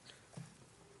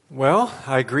Well,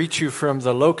 I greet you from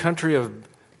the low country of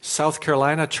South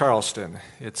Carolina, Charleston.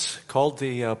 It's called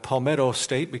the Palmetto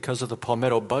State because of the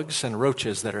palmetto bugs and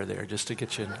roaches that are there, just to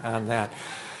get you on that.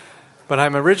 But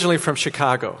I'm originally from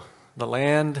Chicago, the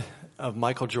land of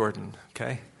Michael Jordan,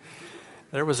 okay?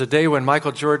 There was a day when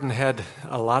Michael Jordan had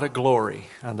a lot of glory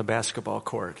on the basketball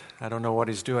court. I don't know what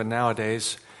he's doing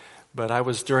nowadays, but I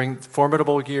was during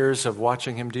formidable years of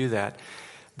watching him do that.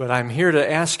 But I'm here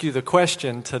to ask you the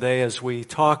question today as we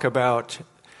talk about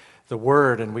the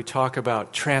Word and we talk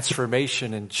about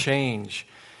transformation and change.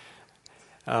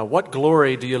 What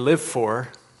glory do you live for?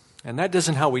 And that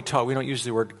isn't how we talk. We don't use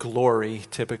the word glory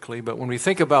typically, but when we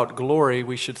think about glory,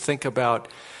 we should think about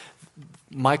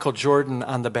Michael Jordan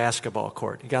on the basketball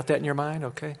court. You got that in your mind?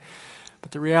 Okay.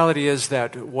 But the reality is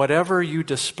that whatever you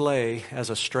display as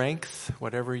a strength,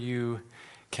 whatever you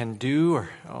can do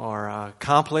or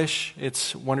accomplish,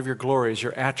 it's one of your glories,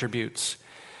 your attributes.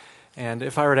 And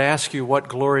if I were to ask you, what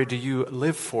glory do you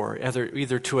live for,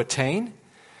 either to attain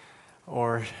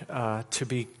or to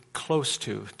be close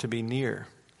to be near?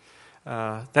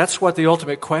 That's what the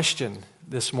ultimate question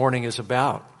this morning is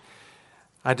about.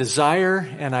 I desire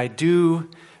and I do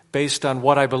based on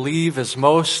what I believe is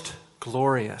most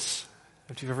glorious.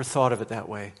 Have you ever thought of it that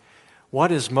way?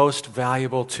 What is most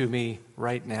valuable to me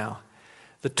right now?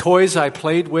 The toys I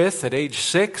played with at age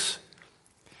 6,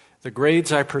 the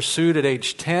grades I pursued at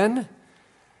age 10,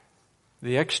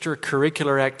 the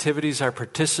extracurricular activities I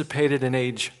participated in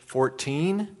age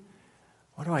 14.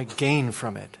 What do I gain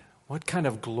from it? What kind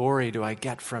of glory do I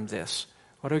get from this?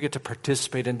 What do I get to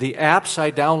participate in? The apps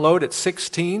I download at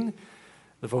 16,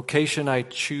 the vocation I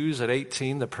choose at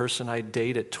 18, the person I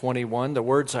date at 21, the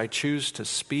words I choose to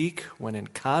speak when in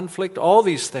conflict, all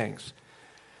these things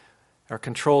are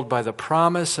controlled by the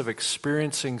promise of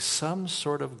experiencing some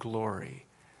sort of glory,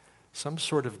 some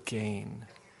sort of gain.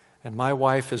 And my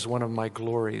wife is one of my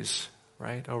glories,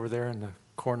 right, over there in the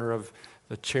corner of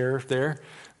the chair there,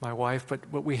 my wife.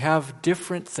 But we have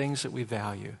different things that we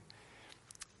value.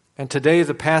 And today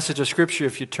the passage of Scripture,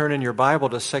 if you turn in your Bible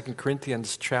to 2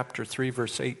 Corinthians chapter 3,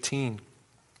 verse 18,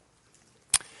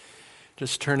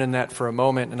 just turn in that for a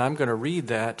moment, and I'm going to read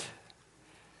that.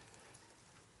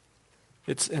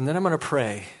 And then I'm going to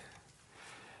pray.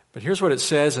 But here's what it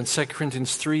says in 2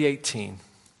 Corinthians 3:18.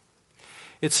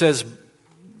 It says,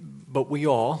 "But we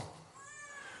all,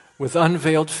 with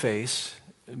unveiled face,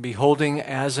 beholding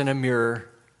as in a mirror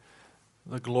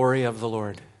the glory of the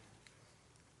Lord,"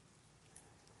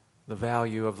 the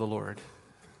value of the Lord,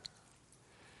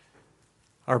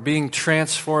 "are being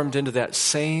transformed into that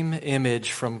same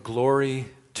image from glory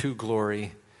to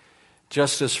glory,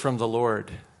 just as from the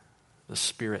Lord, the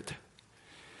Spirit."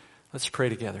 Let's pray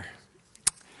together.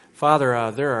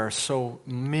 Father, there are so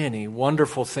many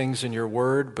wonderful things in your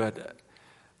word, but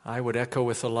I would echo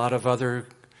with a lot of other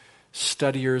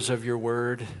studiers of your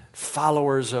word,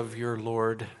 followers of your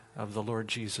Lord, of the Lord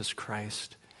Jesus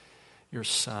Christ, your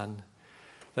Son,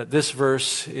 that this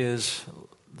verse is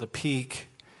the peak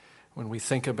when we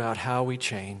think about how we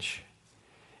change.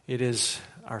 It is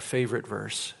our favorite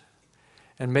verse.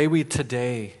 And may we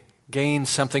today gain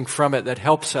something from it that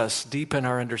helps us deepen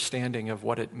our understanding of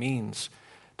what it means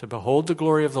to behold the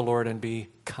glory of the Lord and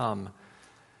become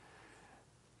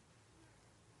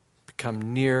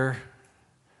near,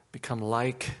 become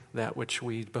like that which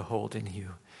we behold in you.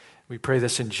 We pray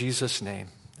this in Jesus' name.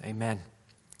 Amen.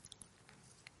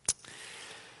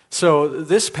 So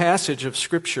this passage of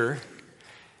Scripture,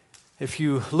 if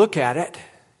you look at it,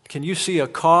 can you see a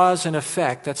cause and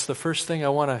effect? That's the first thing I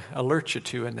want to alert you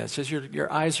to in this. As your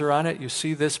eyes are on it, you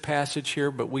see this passage here,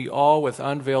 "But we all with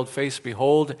unveiled face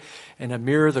behold in a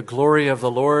mirror the glory of the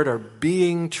Lord, are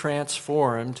being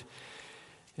transformed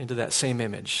into that same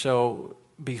image." So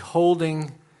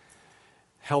beholding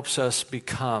helps us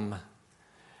become.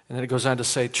 And then it goes on to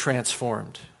say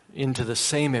transformed into the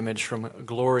same image from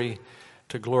glory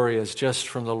to glory as just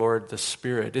from the Lord the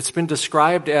Spirit. It's been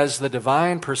described as the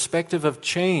divine perspective of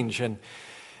change. And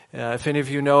if any of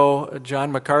you know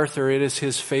John MacArthur, it is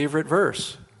his favorite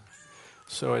verse.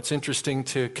 So it's interesting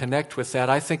to connect with that.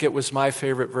 I think it was my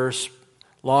favorite verse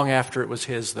long after it was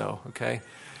his, though, okay?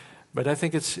 But I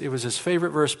think it was his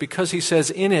favorite verse because he says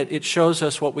in it, it shows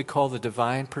us what we call the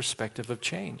divine perspective of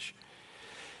change.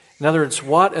 In other words,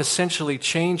 what essentially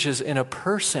changes in a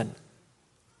person.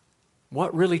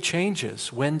 What really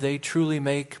changes when they truly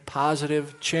make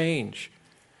positive change?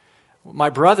 My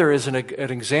brother is an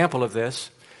example of this.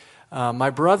 My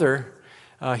brother,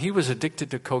 he was addicted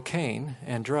to cocaine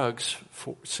and drugs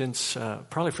since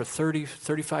probably for 30,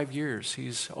 35 years.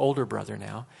 He's older brother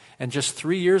now. And just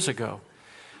 3 years ago,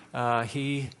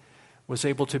 he was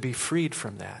able to be freed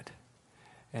from that.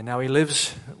 And now he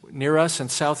lives near us in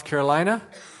South Carolina,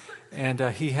 and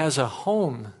he has a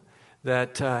home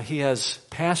that he has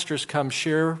pastors come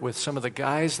share with some of the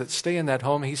guys that stay in that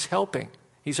home. He's helping.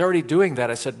 He's already doing that.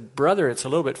 I said, brother, it's a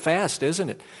little bit fast, isn't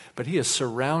it? But he has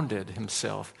surrounded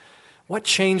himself. What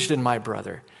changed in my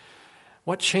brother?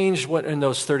 What changed in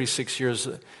those 36 years?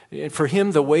 For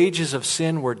him, the wages of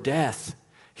sin were death.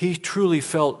 He truly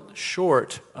felt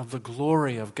short of the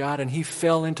glory of God, and he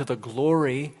fell into the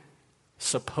glory,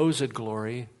 supposed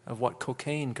glory, of what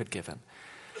cocaine could give him.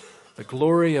 The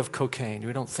glory of cocaine.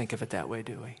 We don't think of it that way,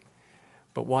 do we?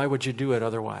 But why would you do it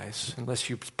otherwise, unless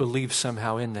you believe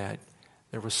somehow in that?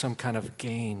 There was some kind of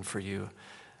gain for you,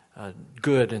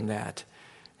 good in that.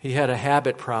 He had a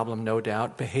habit problem, no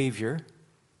doubt, behavior.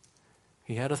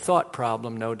 He had a thought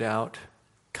problem, no doubt,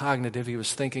 cognitive. He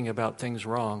was thinking about things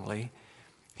wrongly.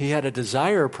 He had a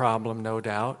desire problem, no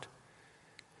doubt.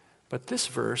 But this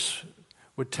verse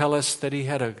would tell us that he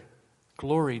had a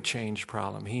glory change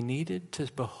problem. He needed to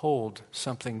behold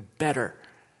something better,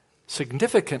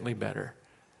 significantly better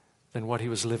than what he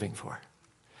was living for.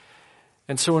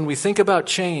 And so when we think about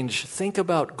change, think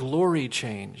about glory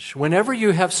change. Whenever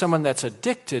you have someone that's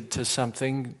addicted to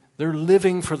something, they're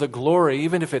living for the glory,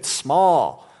 even if it's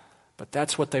small. But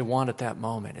that's what they want at that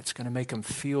moment. It's going to make them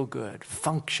feel good,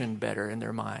 function better in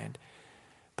their mind.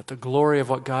 But the glory of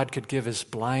what God could give is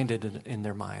blinded in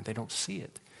their mind. They don't see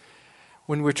it.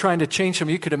 When we're trying to change them,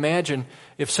 you could imagine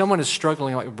if someone is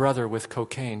struggling like a brother with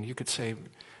cocaine, you could say,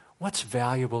 what's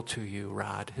valuable to you,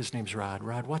 Rod? His name's Rod.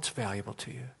 Rod, what's valuable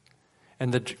to you?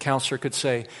 And the counselor could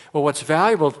say, well, what's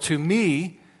valuable to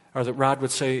me, or that Rod would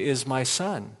say, is my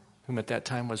son, whom at that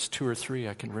time was 2 or 3.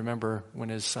 I can remember when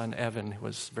his son Evan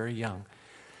was very young.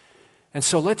 And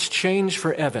so let's change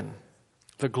for Evan.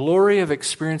 The glory of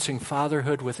experiencing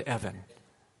fatherhood with Evan.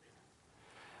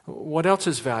 What else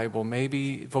is valuable?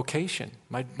 Maybe vocation.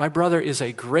 My brother is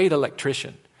a great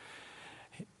electrician.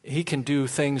 He can do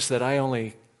things that I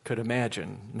only could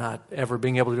imagine not ever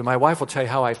being able to do. My wife will tell you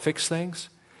how I fix things.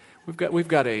 We've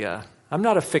got I'm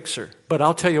not a fixer, but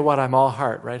I'll tell you what, I'm all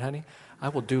heart, right, honey? I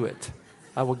will do it.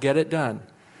 I will get it done.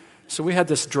 So we had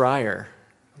this dryer.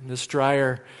 This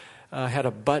dryer had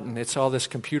a button. It's all this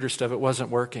computer stuff. It wasn't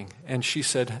working. And she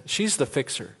said, she's the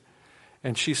fixer.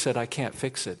 And she said, I can't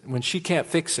fix it. When she can't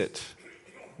fix it,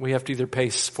 we have to either pay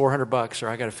 $400 or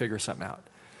I got to figure something out.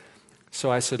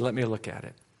 So I said, let me look at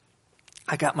it.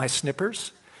 I got my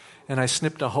snippers, and I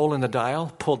snipped a hole in the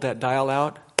dial, pulled that dial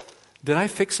out. Did I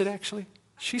fix it, actually?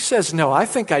 She says no. I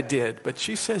think I did, but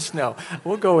she says no.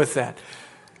 We'll go with that.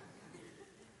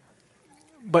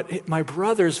 But my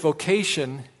brother's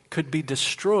vocation could be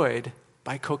destroyed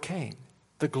by cocaine.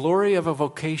 The glory of a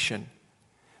vocation,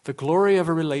 the glory of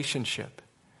a relationship.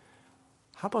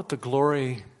 How about the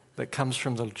glory that comes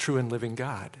from the true and living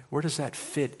God? Where does that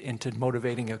fit into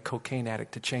motivating a cocaine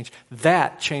addict to change?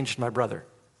 That changed my brother.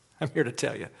 I'm here to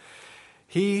tell you.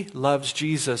 He loves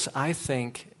Jesus, I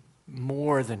think,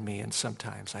 more than me, and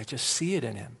sometimes I just see it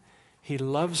in him. He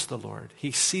loves the Lord.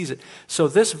 He sees it. So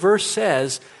this verse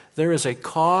says there is a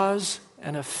cause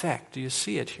and effect. Do you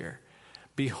see it here?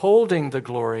 Beholding the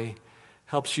glory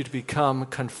helps you to become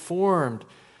conformed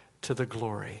to the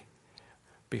glory.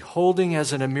 Beholding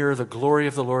as in a mirror the glory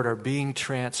of the Lord, are being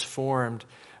transformed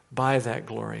by that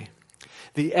glory.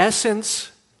 The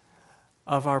essence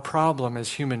of our problem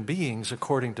as human beings,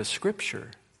 according to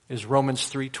Scripture, is Romans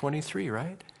 3:23,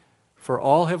 right? For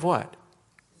all have what?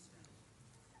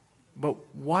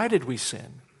 But why did we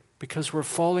sin? Because we're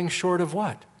falling short of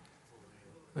what?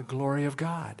 The glory of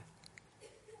God.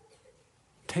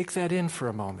 Take that in for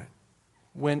a moment.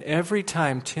 When every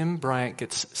time Tim Bryant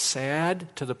gets sad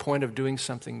to the point of doing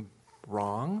something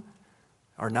wrong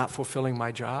or not fulfilling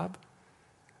my job,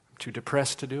 I'm too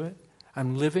depressed to do it,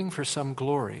 I'm living for some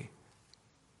glory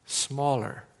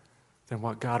smaller than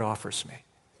what God offers me.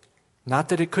 Not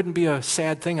that it couldn't be a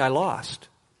sad thing I lost,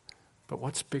 but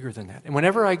what's bigger than that? And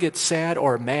whenever I get sad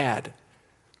or mad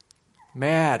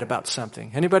about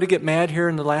something. Anybody get mad here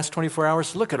in the last 24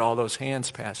 hours? Look at all those hands,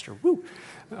 Pastor. Woo!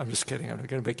 I'm just kidding. I'm not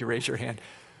going to make you raise your hand.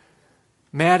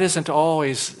 Mad isn't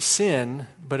always sin,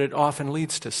 but it often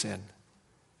leads to sin.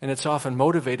 And it's often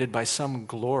motivated by some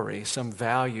glory, some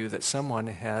value that someone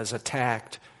has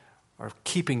attacked or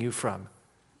keeping you from.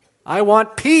 I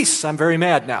want peace. I'm very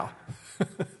mad now.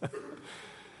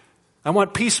 I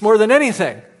want peace more than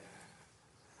anything.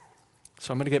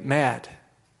 So I'm going to get mad.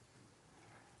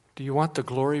 Do you want the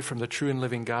glory from the true and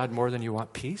living God more than you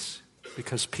want peace?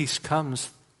 Because peace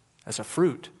comes as a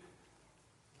fruit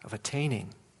of attaining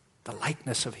the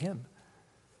likeness of Him.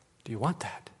 Do you want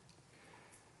that?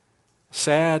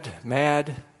 Sad,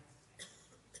 mad,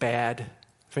 bad,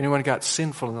 If anyone got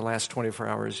sinful in the last 24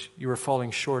 hours, you were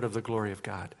falling short of the glory of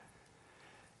God.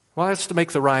 Well, that's to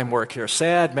make the rhyme work here.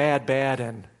 Sad, mad, bad,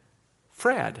 and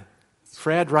frad.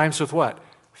 Frad rhymes with what?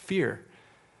 Fear.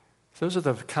 Those are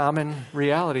the common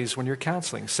realities when you're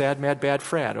counseling. Sad, mad, bad,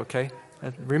 frad, okay?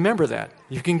 And remember that.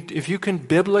 If you can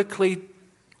biblically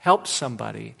help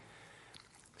somebody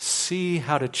see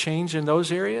how to change in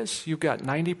those areas, you've got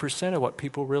 90% of what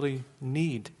people really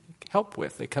need help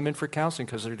with. They come in for counseling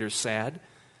because they're either sad,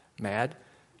 mad,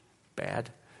 bad,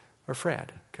 or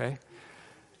frad, okay?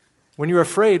 When you're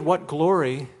afraid, what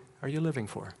glory are you living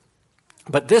for?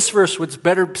 But this verse would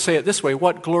better say it this way: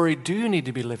 what glory do you need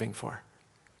to be living for?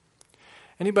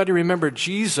 Anybody remember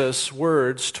Jesus'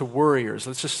 words to worriers?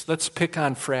 Let's pick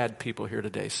on frad people here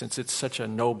today, since it's such a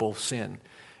noble sin.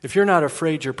 If you're not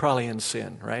afraid, you're probably in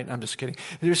sin, right? I'm just kidding.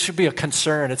 There should be a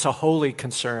concern. It's a holy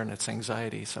concern. It's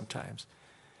anxiety sometimes.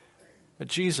 But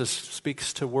Jesus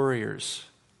speaks to worriers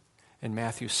in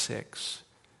Matthew 6.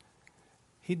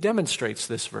 He demonstrates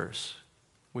this verse.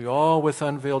 We all with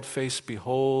unveiled face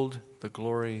behold the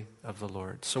glory of the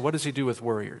Lord. So what does he do with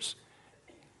worriers?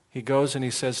 He goes and he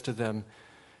says to them,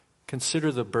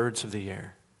 consider the birds of the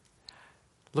air.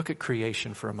 Look at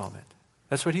creation for a moment.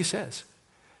 That's what he says.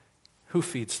 Who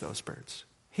feeds those birds?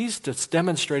 He's just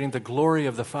demonstrating the glory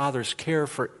of the Father's care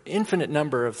for infinite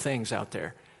number of things out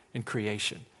there in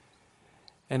creation.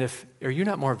 And are you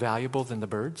not more valuable than the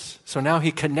birds? So now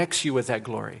he connects you with that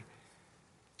glory.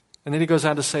 And then he goes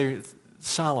on to say,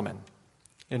 Solomon,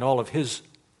 in all of his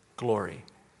glory,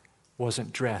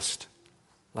 wasn't dressed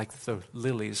like the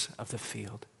lilies of the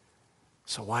field.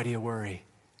 So why do you worry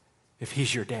if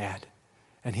he's your dad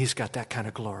and he's got that kind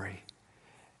of glory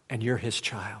and you're his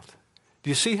child? Do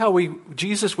you see how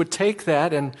Jesus would take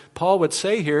that, and Paul would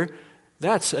say here,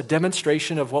 that's a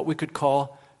demonstration of what we could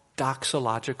call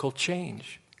doxological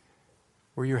change,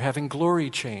 where you're having glory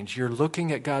change. You're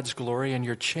looking at God's glory and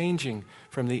you're changing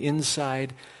from the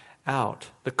inside out.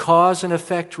 The cause and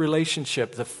effect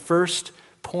relationship, the first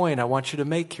point I want you to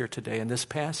make here today in this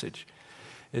passage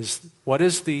is, what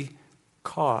is the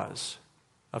cause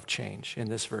of change in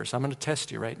this verse? I'm going to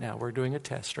test you right now. We're doing a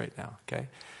test right now, okay?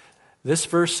 This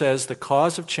verse says the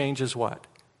cause of change is what?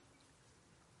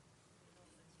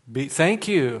 Thank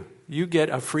you. You get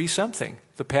a free something.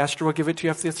 The pastor will give it to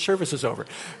you after the service is over.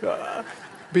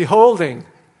 Beholding.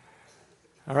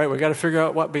 All right, we've got to figure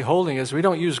out what beholding is. We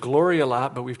don't use glory a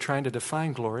lot, but we've tried to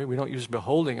define glory. We don't use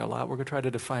beholding a lot. We're going to try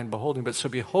to define beholding. But so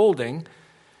beholding,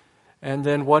 and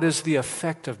then what is the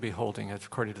effect of beholding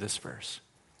according to this verse?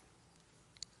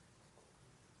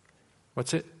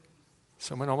 What's it?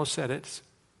 Someone almost said it.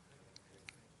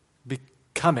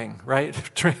 Becoming, right?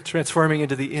 Transforming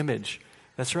into the image.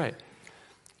 That's right.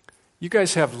 You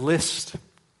guys have lists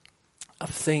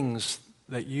of things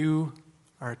that you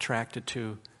are attracted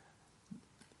to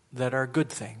that are good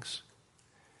things.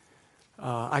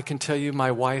 I can tell you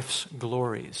my wife's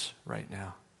glories right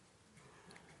now.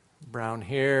 Brown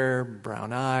hair,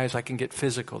 brown eyes. I can get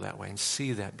physical that way and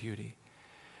see that beauty.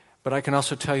 But I can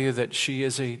also tell you that she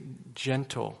is a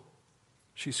gentle.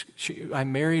 I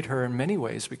married her in many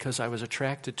ways because I was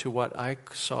attracted to what I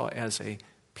saw as a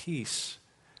peace.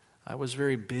 I was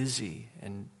very busy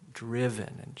and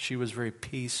driven, and she was very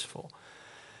peaceful.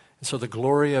 And so the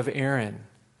glory of Aaron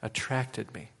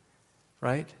attracted me,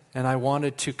 right? And I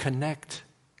wanted to connect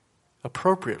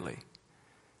appropriately,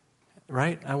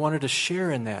 right? I wanted to share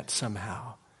in that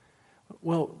somehow.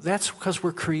 Well, that's because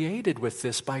we're created with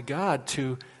this by God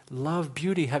to love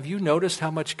beauty. Have you noticed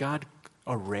how much God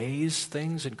arrays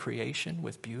things in creation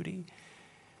with beauty?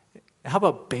 How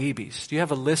about babies? Do you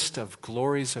have a list of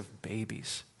glories of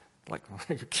babies? Like,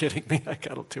 you're kidding me? I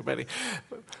got too many.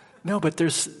 No, but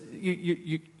there's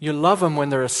you love them when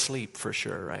they're asleep for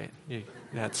sure, right?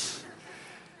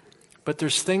 But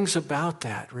there's things about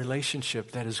that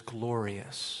relationship that is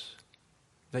glorious,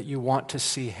 that you want to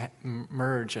see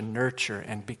merge and nurture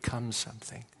and become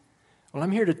something. Well,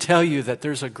 I'm here to tell you that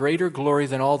there's a greater glory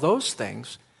than all those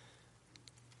things,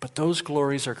 but those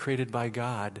glories are created by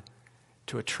God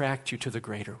to attract you to the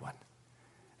greater one.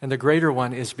 And the greater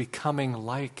one is becoming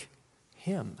like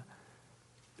Him,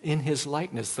 in His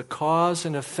likeness, the cause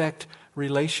and effect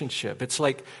relationship. It's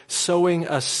like sowing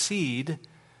a seed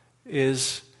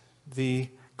is the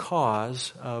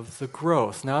cause of the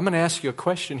growth. Now, I'm going to ask you a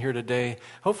question here today.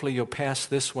 Hopefully you'll pass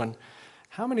this one.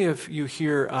 How many of you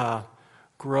here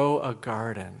grow a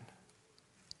garden?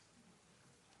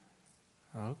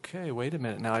 Okay, wait a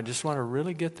minute. Now, I just want to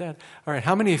really get that. All right,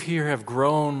 how many of you here have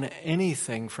grown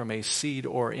anything from a seed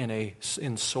or in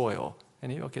soil?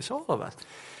 Okay, so all of us.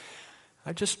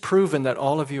 I've just proven that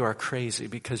all of you are crazy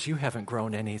because you haven't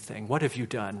grown anything. What have you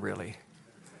done, really?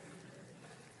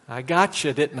 I got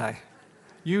you, didn't I?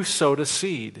 You sowed a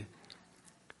seed.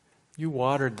 You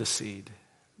watered the seed.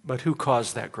 But who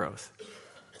caused that growth?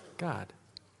 God.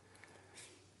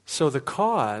 So the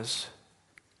cause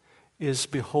is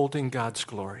beholding God's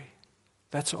glory.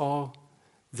 That's all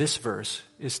this verse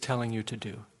is telling you to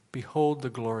do. Behold the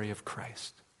glory of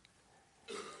Christ.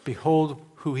 Behold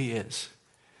who he is.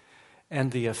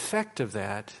 And the effect of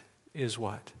that is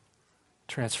what?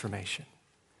 Transformation.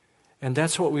 And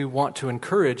that's what we want to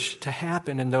encourage to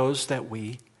happen in those that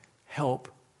we help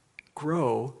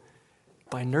grow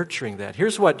by nurturing that.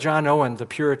 Here's what John Owen, the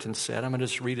Puritan, said. I'm going to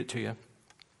just read it to you.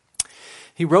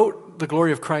 He wrote the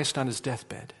glory of Christ on his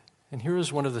deathbed. And here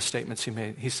is one of the statements he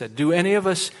made. He said, "Do any of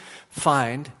us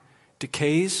find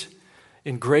decays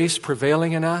in grace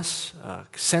prevailing in us, a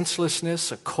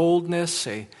senselessness, a coldness,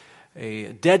 a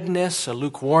deadness, a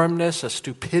lukewarmness, a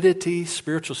stupidity,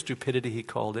 spiritual stupidity he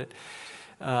called it?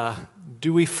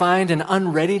 Do we find an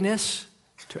unreadiness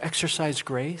to exercise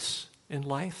grace in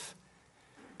life?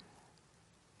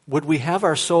 Would we have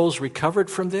our souls recovered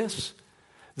from this?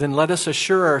 Then let us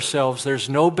assure ourselves there's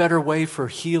no better way for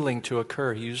healing to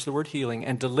occur." He used the word healing,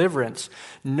 and deliverance.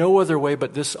 No other way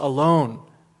but this alone.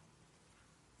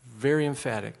 Very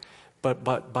emphatic. But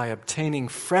by obtaining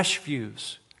fresh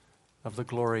views of the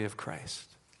glory of Christ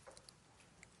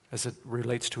as it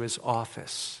relates to his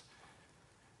office.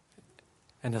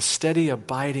 And a steady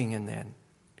abiding in that.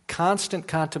 Constant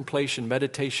contemplation,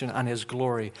 meditation on his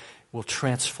glory will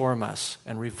transform us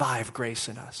and revive grace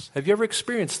in us. Have you ever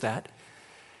experienced that?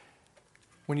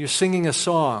 When you're singing a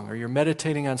song or you're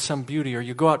meditating on some beauty or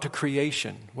you go out to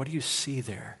creation, what do you see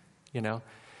there? You know,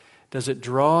 does it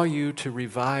draw you to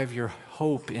revive your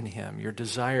hope in him, your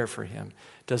desire for him?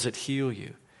 Does it heal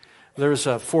you? There was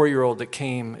a 4-year-old that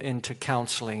came into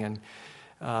counseling, and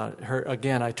her,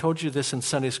 again, I told you this in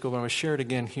Sunday school, but I'm going to share it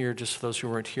again here just for those who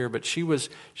weren't here, but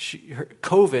her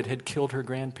COVID had killed her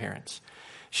grandparents.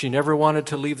 She never wanted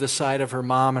to leave the side of her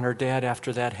mom and her dad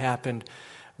after that happened.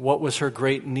 What was her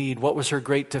great need? What was her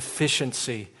great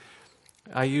deficiency?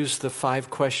 I used the 5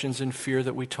 questions in fear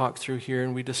that we talked through here,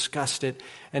 and we discussed it,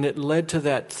 and it led to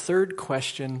that third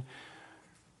question: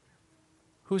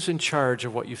 who's in charge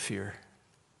of what you fear?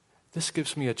 This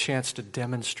gives me a chance to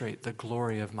demonstrate the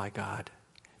glory of my God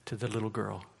to the little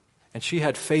girl. And she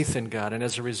had faith in God, and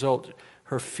as a result,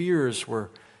 her fears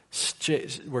were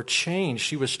changed.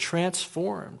 She was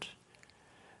transformed.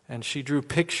 And she drew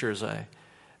pictures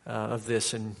of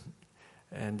this,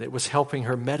 and it was helping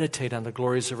her meditate on the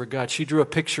glories of her God. She drew a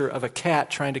picture of a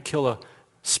cat trying to kill a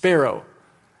sparrow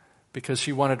because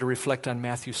she wanted to reflect on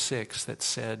Matthew 6 that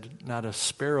said, "Not a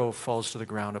sparrow falls to the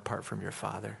ground apart from your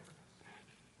Father."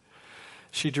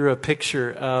 She drew a picture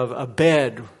of a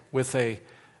bed with a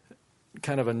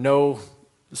kind of a no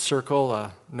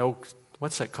circle,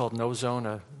 what's that called? No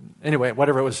zone? Anyway,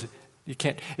 whatever it was,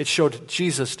 it showed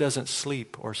Jesus doesn't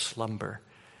sleep or slumber.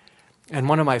 And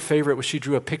one of my favorite was she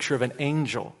drew a picture of an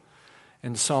angel.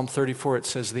 In Psalm 34 it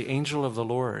says, "The angel of the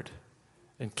Lord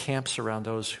encamps around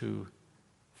those who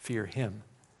fear him,"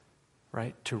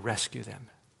 right? To rescue them.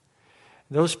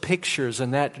 Those pictures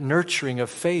and that nurturing of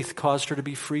faith caused her to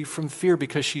be free from fear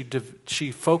because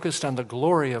she focused on the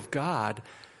glory of God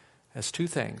as 2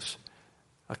 things: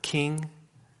 a king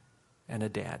and a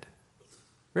dad.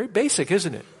 Very basic,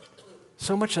 isn't it?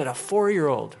 So much that a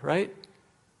 4-year-old, right,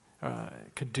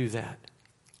 could do that.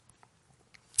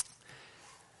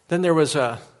 Then there was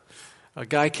a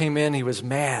guy came in, he was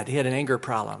mad. He had an anger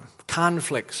problem.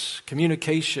 Conflicts,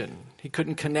 communication. He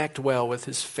couldn't connect well with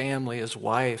his family, his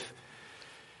wife.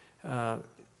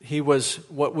 He was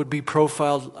what would be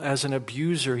profiled as an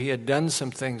abuser. He had done some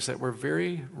things that were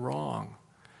very wrong.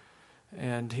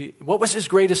 And what was his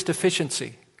greatest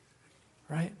deficiency?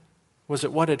 Right? Was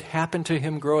it what had happened to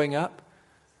him growing up?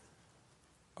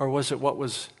 Or was it what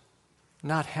was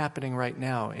not happening right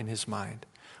now in his mind?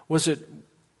 Was it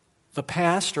the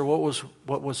past, or what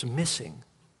was missing?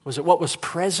 Was it what was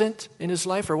present in his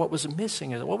life, or what was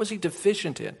missing? What was he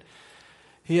deficient in?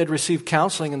 He had received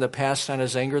counseling in the past on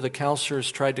his anger. The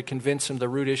counselors tried to convince him the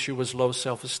root issue was low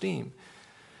self-esteem.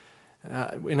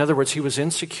 In other words, he was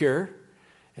insecure,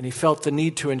 and he felt the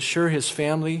need to ensure his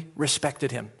family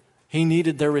respected him. He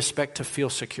needed their respect to feel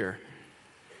secure.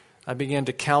 I began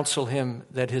to counsel him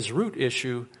that his root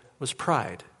issue was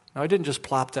pride. Now, I didn't just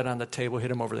plop that on the table,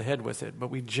 hit him over the head with it, but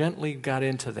we gently got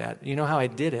into that. You know how I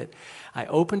did it? I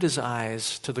opened his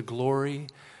eyes to the glory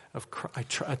of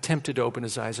Christ. I attempted to open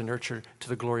his eyes and nurture to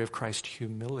the glory of Christ's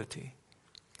humility.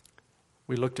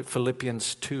 We looked at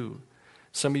Philippians 2.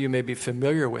 Some of you may be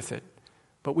familiar with it,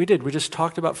 but we did. We just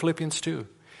talked about Philippians 2.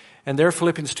 And there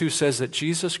Philippians 2 says that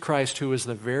Jesus Christ, who is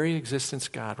the very existence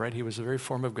God, right? He was the very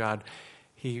form of God.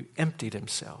 He emptied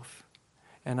himself.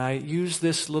 And I use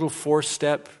this little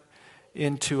 4-step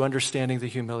into understanding the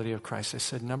humility of Christ. I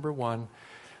said, number one,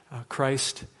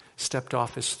 Christ stepped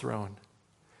off his throne.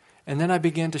 And then I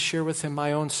began to share with him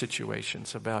my own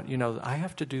situations about, I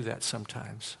have to do that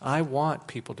sometimes. I want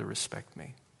people to respect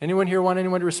me. Anyone here want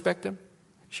anyone to respect them?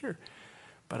 Sure.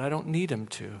 But I don't need them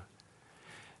to.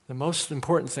 The most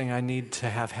important thing I need to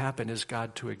have happen is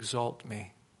God to exalt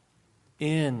me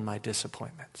in my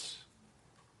disappointments.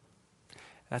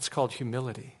 That's called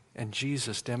humility, and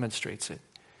Jesus demonstrates it.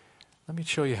 Let me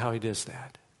show you how he does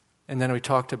that. And then we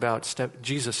talked about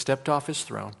Jesus stepped off his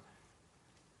throne.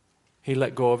 He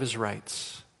let go of his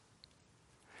rights.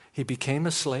 He became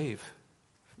a slave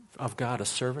of God, a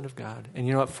servant of God. And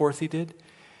you know what fourth he did?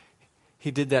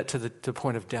 He did that to the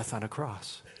point of death on a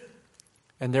cross.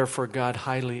 And therefore God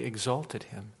highly exalted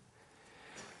him.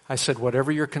 I said,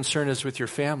 whatever your concern is with your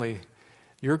family,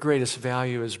 your greatest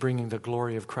value is bringing the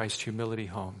glory of Christ's humility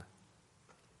home.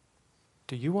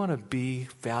 Do you want to be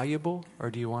valuable or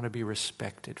do you want to be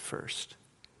respected first?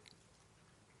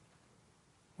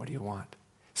 What do you want?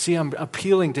 See, I'm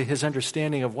appealing to his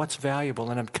understanding of what's valuable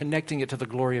and I'm connecting it to the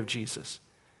glory of Jesus.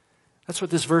 That's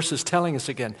what this verse is telling us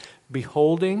again.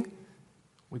 Beholding,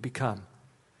 we become.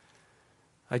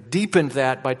 I deepened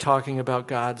that by talking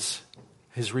about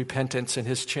his repentance and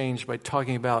his change, by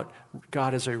talking about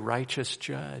God as a righteous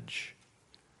judge.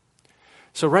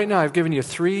 So right now I've given you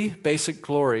 3 basic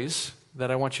glories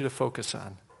that I want you to focus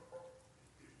on.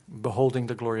 Beholding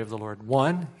the glory of the Lord.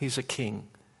 1, he's a king.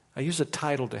 I use a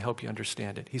title to help you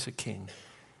understand it. He's a king.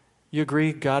 You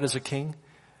agree God is a king?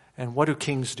 And what do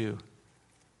kings do?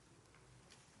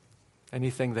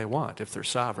 Anything they want if they're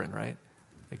sovereign, right?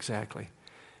 Exactly.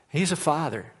 He's a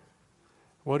father.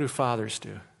 What do fathers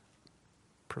do?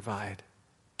 Provide,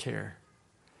 care.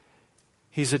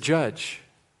 He's a judge,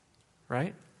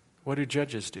 right? What do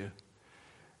judges do?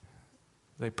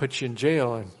 They put you in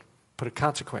jail and put a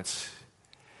consequence.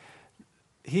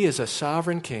 He is a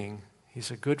sovereign king.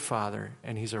 He's a good father,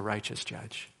 and he's a righteous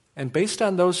judge. And based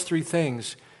on those 3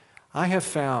 things, I have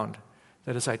found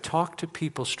that as I talk to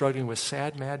people struggling with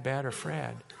sad, mad, bad, or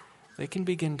frad, they can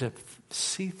begin to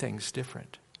see things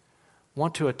different,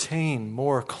 want to attain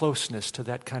more closeness to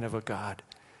that kind of a God,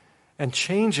 and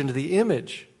change into the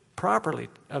image properly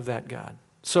of that God.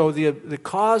 So the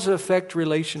cause-effect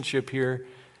relationship here,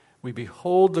 we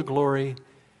behold the glory,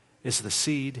 is the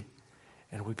seed,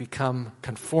 and we become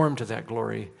conformed to that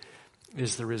glory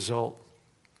is the result.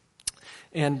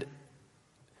 And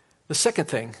the second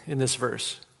thing in this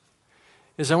verse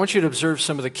is I want you to observe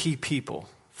some of the key people.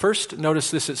 First,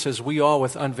 notice this, it says, we all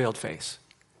with unveiled face.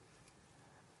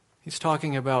 He's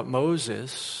talking about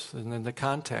Moses, and in the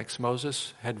context,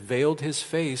 Moses had veiled his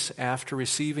face after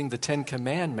receiving the 10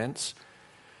 Commandments.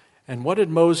 And what did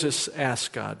Moses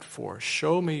ask God for?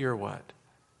 Show me your what?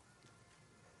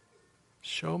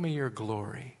 Show me your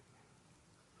glory.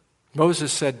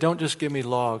 Moses said, don't just give me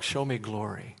logs, show me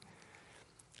glory.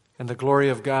 And the glory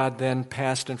of God then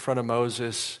passed in front of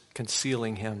Moses,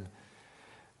 concealing him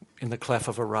in the cleft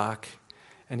of a rock.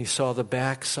 And he saw the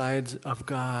backside of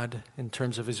God in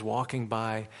terms of his walking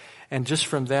by. And just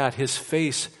from that, his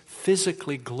face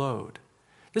physically glowed.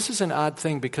 This is an odd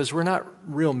thing because we're not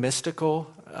real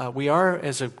mystical. We are,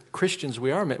 as Christians,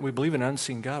 we believe in an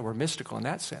unseen God. We're mystical in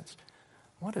that sense.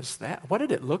 What is that? What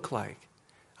did it look like?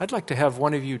 I'd like to have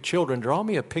one of you children draw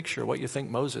me a picture of what you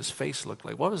think Moses' face looked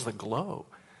like. What was the glow?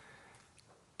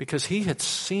 Because he had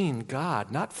seen God,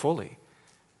 not fully,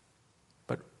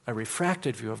 but a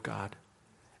refracted view of God.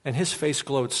 And his face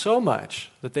glowed so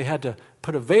much that they had to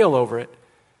put a veil over it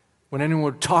when anyone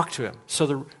would talk to him.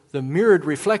 So the mirrored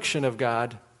reflection of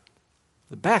God,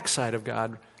 the backside of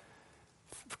God,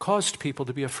 caused people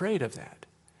to be afraid of that.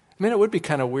 I mean, it would be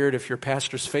kind of weird if your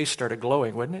pastor's face started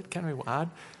glowing, wouldn't it? Kind of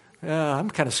odd. I'm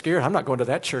kind of scared. I'm not going to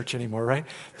that church anymore, right?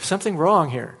 There's something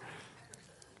wrong here.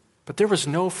 But there was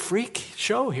no freak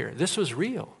show here. This was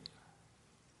real.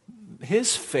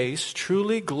 His face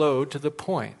truly glowed to the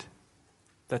point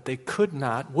that they could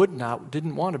not, would not,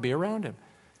 didn't want to be around him.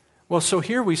 Well, so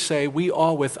here we say, we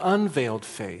all with unveiled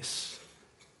face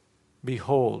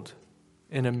behold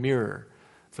in a mirror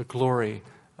the glory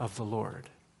of the Lord.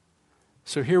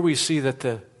 So here we see that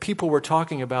the people we're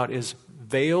talking about is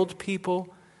veiled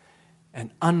people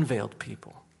and unveiled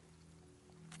people.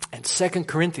 And 2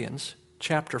 Corinthians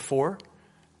chapter 4,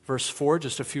 verse 4,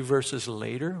 just a few verses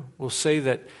later, will say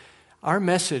that our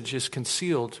message is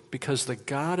concealed because the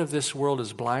God of this world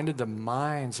has blinded the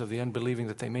minds of the unbelieving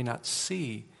that they may not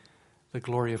see the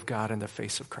glory of God in the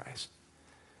face of Christ.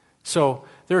 So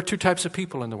there are two types of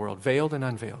people in the world, veiled and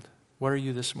unveiled. What are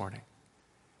you this morning?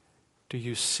 Do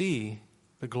you see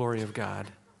the glory of God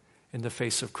in the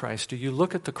face of Christ? Do you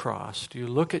look at the cross? Do you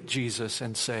look at Jesus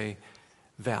and say,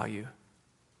 value?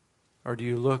 Or do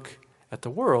you look at the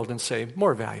world and say,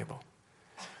 more valuable?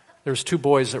 There's two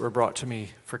boys that were brought to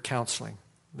me for counseling.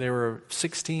 They were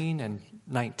 16 and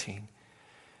 19,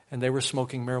 and they were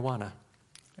smoking marijuana,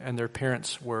 and their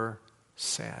parents were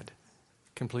sad,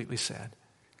 completely sad.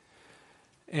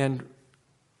 And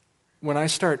when I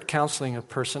start counseling a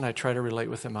person, I try to relate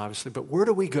with them, obviously, but where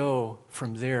do we go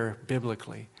from there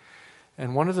biblically?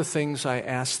 And one of the things I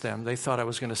asked them, they thought I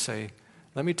was going to say,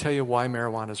 let me tell you why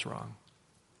marijuana is wrong.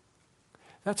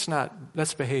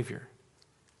 That's behavior.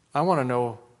 I want to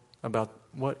know about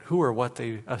who or what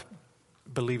they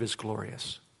believe is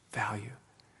glorious, value.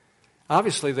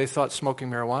 Obviously, they thought smoking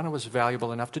marijuana was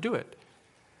valuable enough to do it.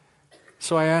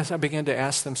 So I began to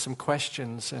ask them some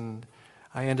questions, and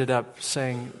I ended up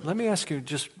saying, let me ask you,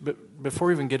 just before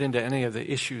we even get into any of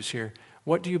the issues here,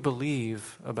 what do you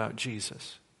believe about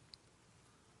Jesus?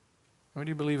 What do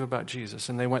you believe about Jesus?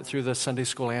 And they went through the Sunday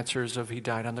school answers of he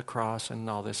died on the cross and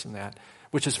all this and that,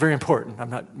 which is very important. I'm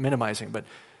not minimizing, but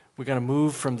we're going to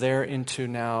move from there into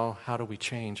now, how do we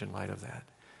change in light of that?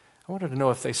 I wanted to know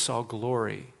if they saw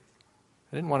glory.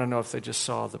 I didn't want to know if they just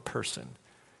saw the person,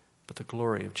 but the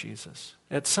glory of Jesus.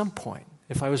 At some point,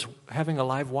 if I was having a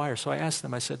live wire, so I asked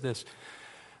them, I said this.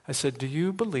 I said, do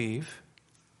you believe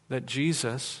that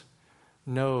Jesus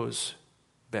knows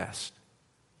best?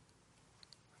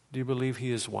 Do you believe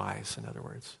he is wise, in other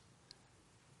words?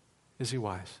 Is he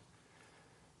wise?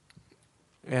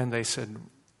 And they said,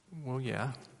 well,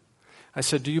 yeah. I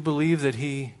said, do you believe that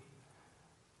he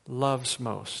loves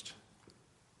most?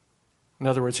 In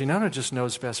other words, he not only just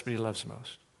knows best, but he loves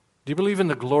most. Do you believe in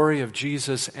the glory of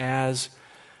Jesus as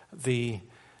the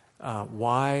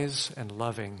wise and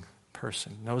loving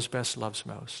person? Knows best, loves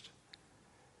most.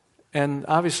 And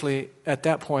obviously, at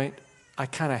that point, I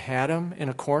kind of had him in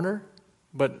a corner,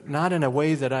 but not in a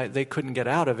way that they couldn't get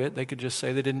out of it. They could just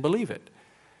say they didn't believe it.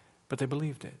 But they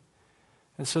believed it.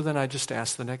 And so then I just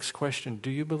asked the next question,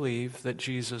 do you believe that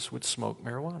Jesus would smoke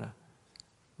marijuana?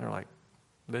 They're like,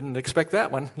 didn't expect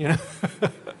that one, you know.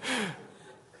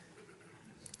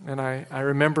 And I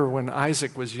remember when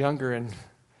Isaac was younger, and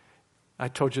I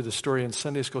told you the story in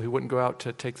Sunday school, he wouldn't go out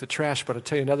to take the trash, but I'll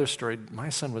tell you another story. My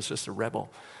son was just a rebel.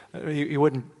 He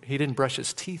didn't brush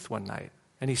his teeth one night,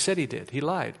 and he said he did. He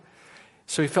lied.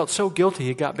 So he felt so guilty,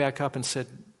 he got back up and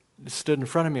stood in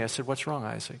front of me. I said, what's wrong,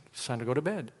 Isaac? It's time to go to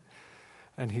bed.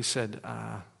 And he said,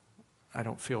 I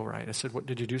don't feel right. I said, what,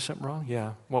 did you do something wrong?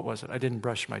 Yeah. What was it? I didn't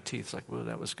brush my teeth. It's like, well,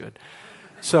 that was good.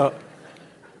 So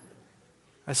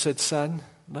I said, son,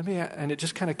 and it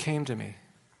just kind of came to me.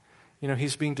 You know,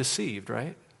 he's being deceived,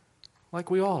 right? Like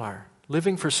we all are.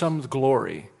 Living for some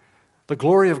glory. The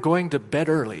glory of going to bed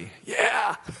early.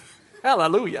 Yeah.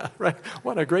 Hallelujah. Right?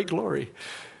 What a great glory.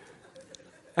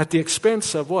 At the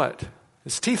expense of what?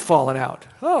 His teeth falling out.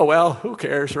 Oh, well, who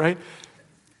cares, right?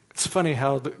 It's funny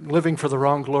how living for the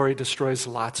wrong glory destroys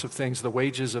lots of things. The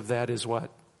wages of that is what?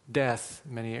 Death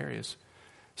in many areas.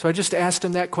 So I just asked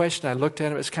him that question. I looked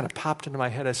at him. It just kind of popped into my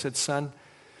head. I said, son,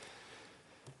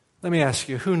 let me ask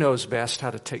you, who knows best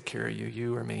how to take care of you,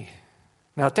 you or me?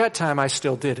 Now, at that time, I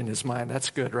still did in his mind. That's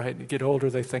good, right? You get older,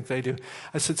 they think they do.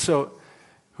 I said, so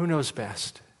who knows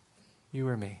best, you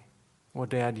or me? Well,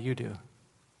 Dad, you do.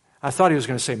 I thought he was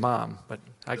going to say mom, but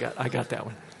I got that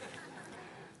one.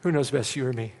 Who knows best, you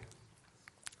or me?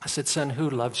 I said, son, who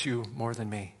loves you more than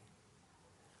me?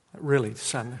 Really,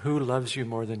 son, who loves you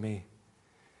more than me?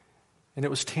 And it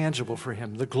was tangible for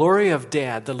him. The glory of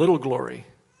Dad, the little glory,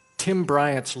 Tim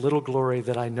Bryant's little glory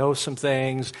that I know some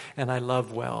things and I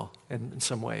love well in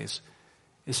some ways,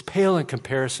 is pale in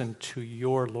comparison to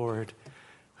your Lord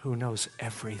who knows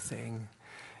everything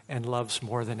and loves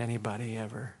more than anybody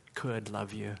ever could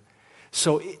love you.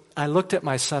 So I looked at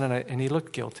my son and he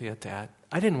looked guilty at that.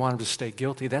 I didn't want him to stay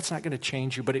guilty. That's not going to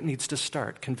change you, but it needs to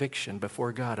start. Conviction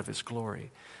before God of his glory.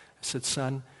 I said,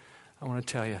 son, I want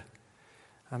to tell you,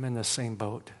 I'm in the same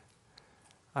boat.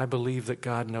 I believe that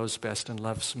God knows best and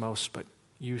loves most, but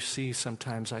you see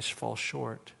sometimes I fall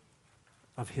short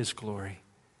of his glory.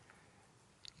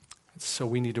 So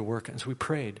we need to work on it. So we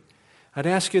prayed. I'd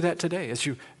ask you that today as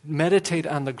you meditate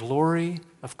on the glory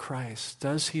of Christ.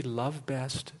 Does he love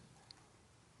best?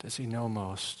 Does he know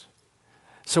most?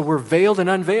 So we're veiled and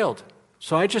unveiled.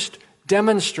 So I just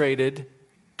demonstrated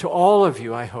to all of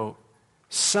you, I hope.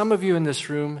 Some of you in this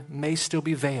room may still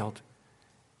be veiled.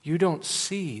 You don't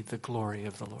see the glory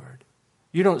of the Lord.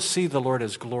 You don't see the Lord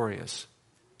as glorious.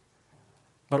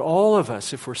 But all of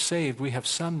us, if we're saved, we have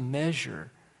some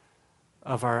measure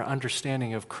of our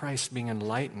understanding of Christ being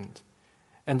enlightened.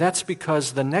 And that's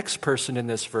because the next person in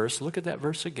this verse, look at that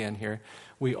verse again here,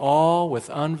 we all with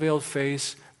unveiled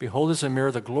face, behold as a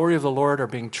mirror, the glory of the Lord, are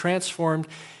being transformed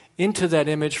into that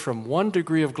image from one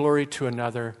degree of glory to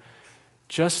another,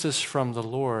 just as from the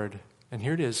Lord. And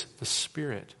here it is, the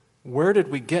Spirit. Where did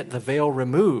we get the veil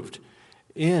removed?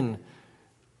 In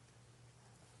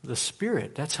the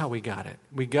Spirit. That's how we got it.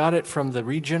 We got it from the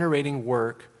regenerating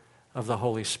work of the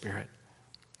Holy Spirit.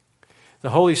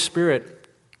 The Holy Spirit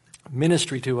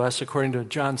ministry to us, according to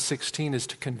John 16, is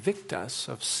to convict us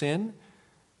of sin,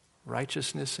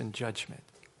 righteousness, and judgment.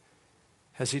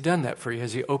 Has He done that for you?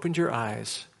 Has He opened your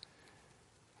eyes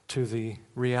to the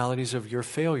realities of your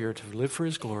failure to live for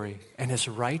His glory and His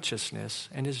righteousness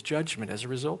and His judgment as a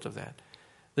result of that?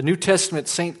 The New Testament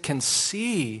saint can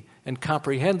see and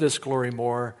comprehend this glory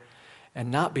more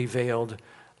and not be veiled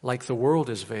like the world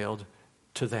is veiled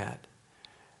to that.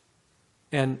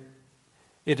 And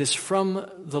it is from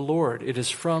the Lord. It is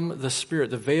from the Spirit.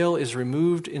 The veil is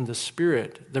removed in the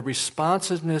Spirit. The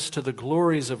responsiveness to the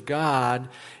glories of God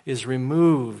is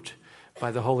removed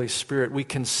by the Holy Spirit. We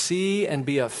can see and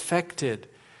be affected.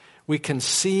 We can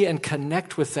see and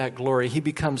connect with that glory. He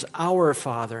becomes our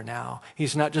Father now.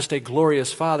 He's not just a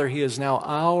glorious Father. He is now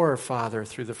our Father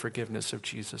through the forgiveness of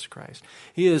Jesus Christ.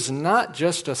 He is not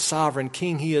just a sovereign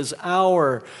King. He is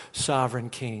our sovereign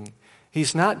King.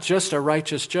 He's not just a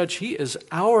righteous judge. He is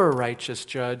our righteous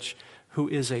judge who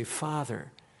is a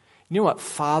father. You know what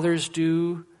fathers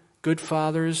do, good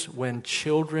fathers, when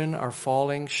children are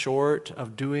falling short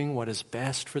of doing what is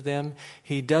best for them?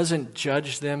 He doesn't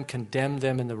judge them, condemn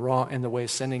them in the way,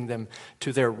 sending them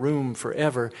to their room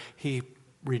forever. He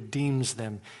redeems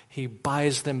them. He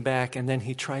buys them back, and then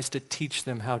He tries to teach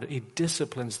them He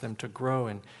disciplines them to grow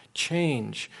and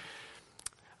change.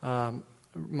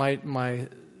 My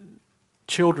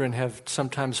children have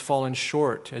sometimes fallen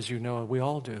short, as you know, we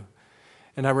all do.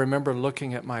 And I remember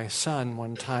looking at my son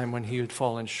one time when he had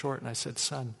fallen short, and I said,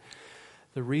 "Son,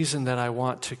 the reason that I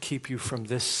want to keep you from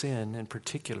this sin in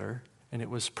particular," and it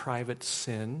was private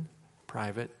sin,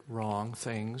 private wrong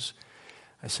things,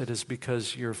 I said, "is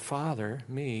because your father,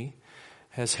 me,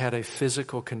 has had a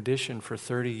physical condition for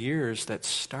 30 years that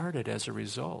started as a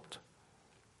result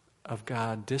of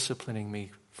God disciplining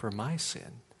me for my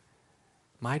sin.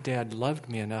 My dad loved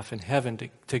me enough in heaven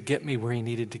to get me where He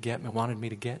needed to get me, wanted me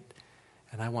to get.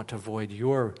 And I want to avoid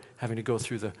your having to go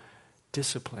through the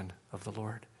discipline of the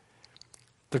Lord."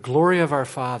 The glory of our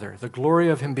Father, the glory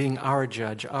of Him being our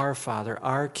judge, our Father,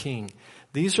 our King.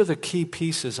 These are the key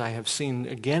pieces I have seen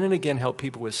again and again help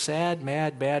people with sad,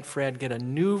 mad, bad Fred get a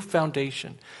new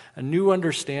foundation, a new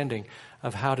understanding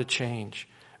of how to change.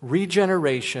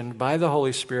 Regeneration by the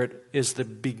Holy Spirit is the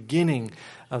beginning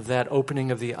of that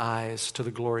opening of the eyes to the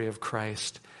glory of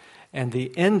Christ. And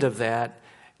the end of that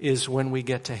is when we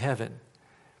get to heaven.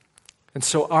 And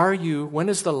so when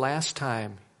is the last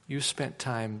time you spent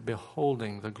time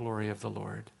beholding the glory of the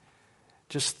Lord?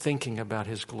 Just thinking about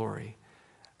His glory,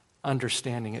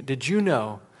 understanding it. Did you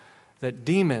know that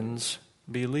demons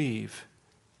believe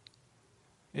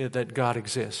that God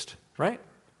exists, right?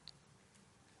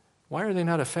 Why are they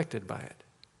not affected by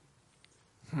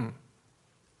it?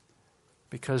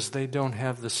 Because they don't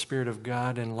have the Spirit of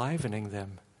God enlivening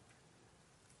them.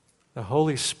 The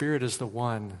Holy Spirit is the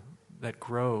one that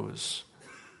grows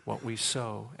what we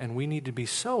sow. And we need to be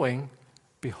sowing,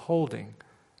 beholding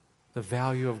the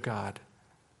value of God,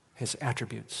 His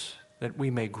attributes, that we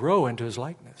may grow into His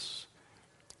likeness.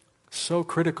 So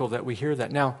critical that we hear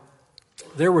that. Now,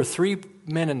 there were 3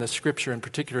 men in the Scripture in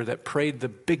particular that prayed the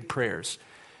big prayers.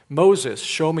 Moses,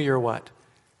 show me your what?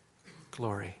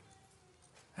 Glory.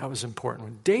 That was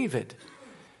important. David,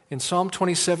 in Psalm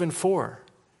 27:4,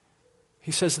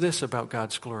 he says this about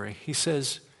God's glory. He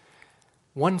says,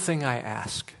 "One thing I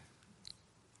ask,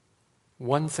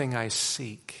 one thing I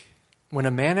seek." When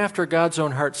a man after God's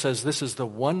own heart says, "This is the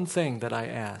one thing that I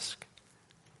ask,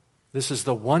 this is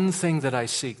the one thing that I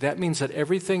seek," that means that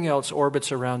everything else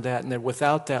orbits around that, and that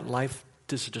without that, life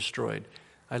is destroyed.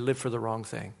 I live for the wrong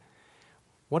thing.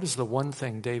 What is the one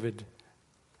thing David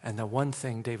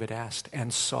asked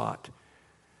and sought?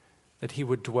 That he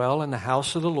would dwell in the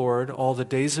house of the Lord all the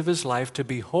days of his life, to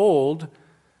behold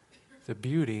the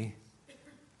beauty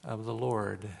of the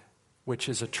Lord, which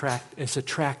is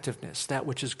attractiveness, that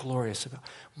which is glorious.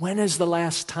 When is the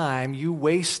last time you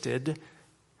wasted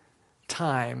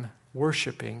time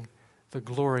worshiping the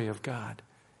glory of God?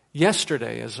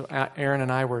 Yesterday, as Aaron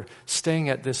and I were staying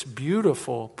at this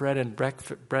beautiful bed and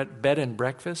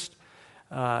breakfast,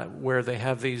 where they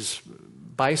have these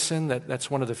bison. That's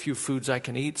one of the few foods I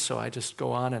can eat, so I just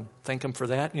go on and thank him for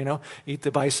that, eat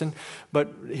the bison.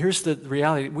 But here's the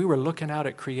reality. We were looking out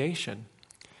at creation.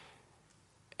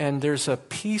 And there's a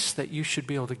peace that you should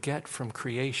be able to get from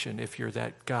creation if you're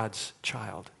that God's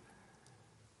child.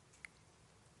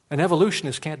 And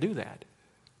evolutionists can't do that.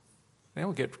 They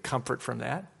don't get comfort from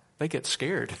that. They get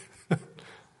scared.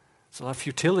 It's a lot of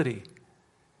futility.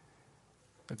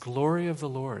 The glory of the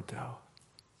Lord, though,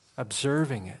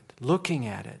 observing it, looking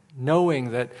at it,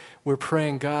 knowing that we're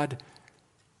praying, God,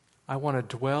 I want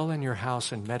to dwell in your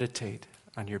house and meditate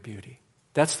on your beauty.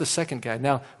 That's the second guy.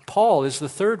 Now, Paul is the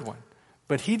third one.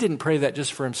 But he didn't pray that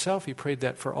just for himself. He prayed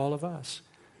that for all of us.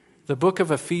 The book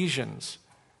of Ephesians,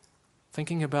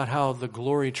 thinking about how the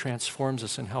glory transforms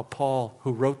us and how Paul,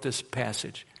 who wrote this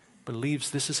passage,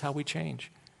 believes this is how we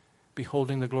change,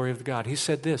 beholding the glory of God. He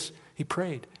said this. He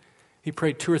prayed. He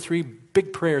prayed 2 or 3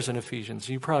 big prayers in Ephesians.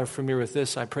 You're probably familiar with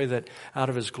this. I pray that out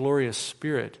of his glorious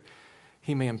Spirit,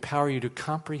 he may empower you to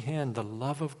comprehend the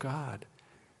love of God.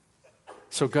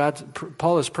 So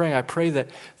Paul is praying, I pray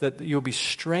that you'll be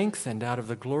strengthened out of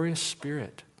the glorious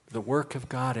Spirit, the work of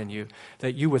God in you,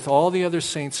 that you with all the other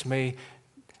saints may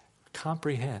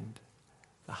comprehend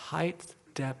the height,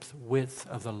 depth, width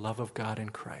of the love of God in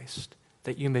Christ,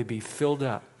 that you may be filled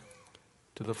up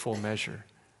to the full measure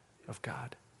of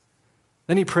God.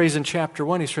 Then he prays in chapter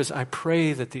 1, he says, I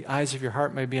pray that the eyes of your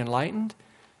heart may be enlightened.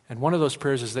 And one of those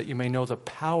prayers is that you may know the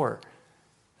power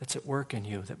that's at work in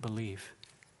you that believe.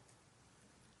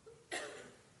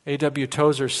 A.W.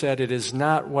 Tozer said, it is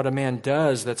not what a man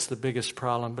does that's the biggest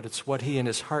problem, but it's what he in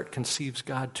his heart conceives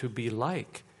God to be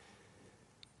like.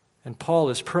 And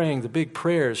Paul is praying the big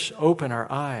prayers, open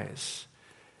our eyes.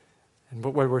 And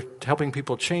when we're helping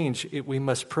people change, we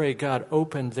must pray, God,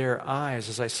 open their eyes.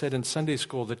 As I said in Sunday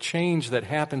school, the change that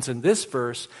happens in this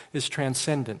verse is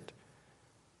transcendent.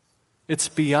 It's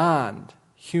beyond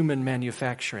human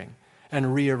manufacturing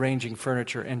and rearranging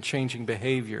furniture and changing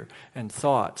behavior and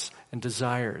thoughts and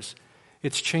desires.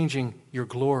 It's changing your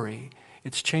glory.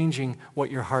 It's changing what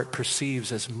your heart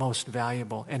perceives as most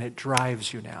valuable, and it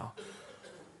drives you now.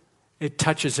 It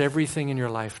touches everything in your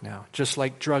life now, just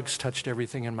like drugs touched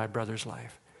everything in my brother's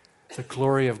life. The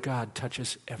glory of God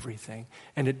touches everything.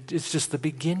 And it's just the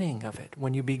beginning of it.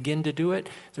 When you begin to do it,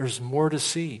 there's more to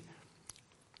see.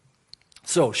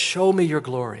 So, show me your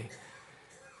glory.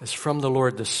 It's from the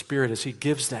Lord, the Spirit, as He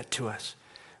gives that to us.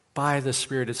 By the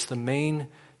Spirit, it's the main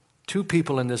two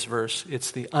people in this verse.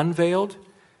 It's the unveiled,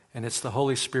 and it's the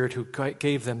Holy Spirit who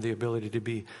gave them the ability to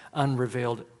be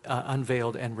unveiled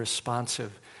and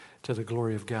responsive to the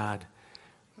glory of God.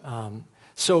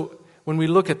 So when we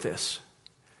look at this,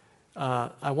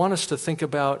 I want us to think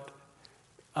about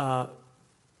the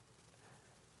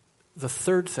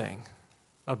third thing,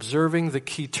 observing the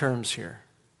key terms here.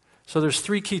 So there's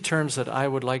 3 key terms that I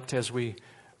would like to, as we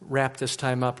wrap this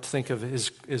time up, to think of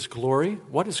is glory.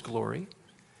 What is glory?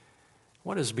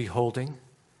 What is beholding?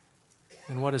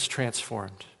 And what is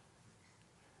transformed?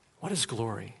 What is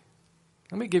glory?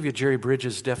 Let me give you Jerry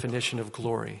Bridges' definition of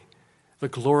glory. The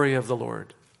glory of the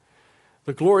Lord.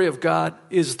 The glory of God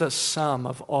is the sum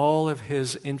of all of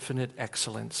His infinite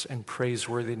excellence and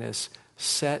praiseworthiness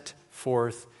set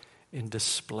forth in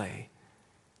display.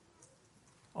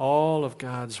 All of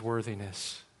God's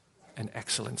worthiness and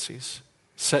excellencies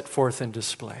set forth in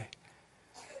display.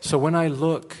 So when I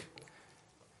look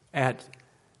at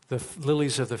the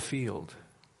lilies of the field,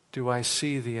 do I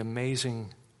see the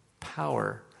amazing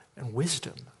power and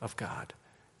wisdom of God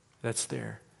that's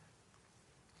there?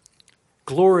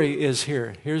 Glory is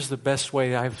here. Here's the best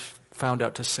way I've found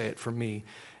out to say it for me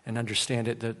and understand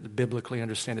it, to biblically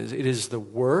understand it. It is the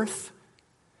worth,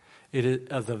 it is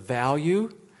of the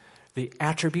value, the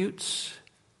attributes,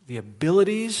 the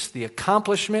abilities, the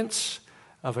accomplishments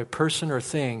of a person or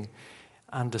thing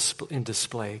in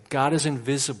display. God is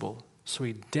invisible, so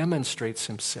He demonstrates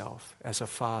Himself as a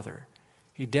Father.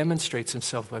 He demonstrates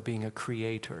Himself by being a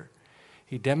creator.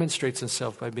 He demonstrates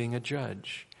Himself by being a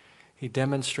judge. He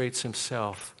demonstrates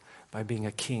Himself by being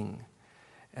a king,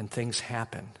 and things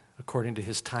happen according to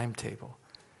His timetable.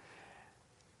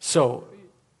 So,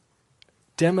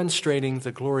 demonstrating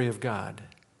the glory of God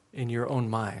in your own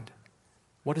mind.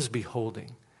 What is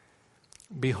beholding?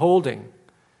 Beholding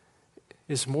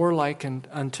is more likened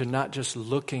unto not just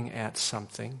looking at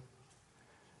something,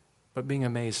 but being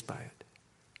amazed by it.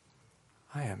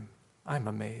 I'm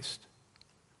amazed.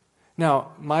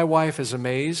 Now, my wife is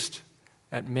amazed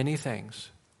at many things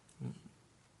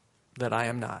that I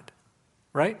am not.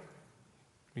 Right?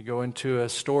 You go into a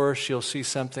store, she'll see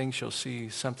something,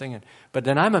 but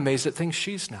then I'm amazed at things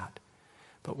she's not.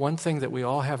 But one thing that we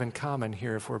all have in common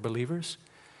here, if we're believers,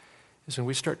 is when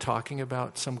we start talking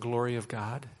about some glory of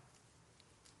God,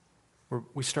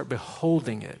 we start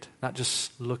beholding it, not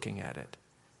just looking at it.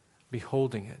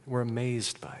 Beholding it. We're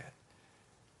amazed by it.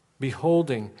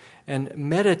 Beholding and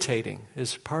meditating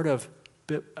is part of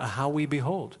how we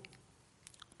behold.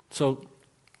 So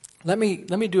let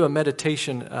me do a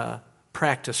meditation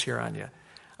practice here on you.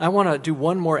 I want to do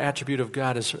one more attribute of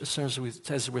God as soon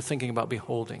as we're thinking about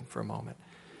beholding for a moment.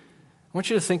 I want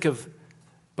you to think of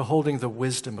beholding the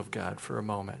wisdom of God for a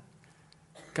moment.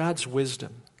 God's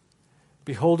wisdom.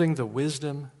 Beholding the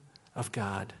wisdom of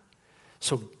God.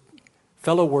 So,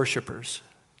 fellow worshipers,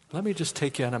 let me just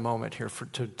take you on a moment here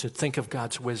to think of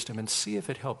God's wisdom and see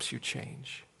if it helps you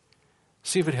change.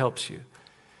 See if it helps you.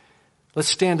 Let's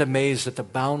stand amazed at the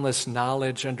boundless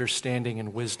knowledge, understanding,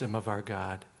 and wisdom of our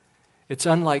God. It's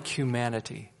unlike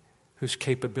humanity, whose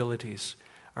capabilities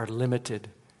are limited,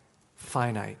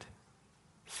 finite,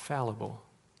 fallible.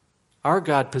 Our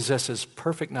God possesses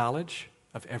perfect knowledge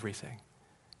of everything,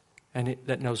 and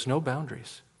that knows no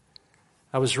boundaries.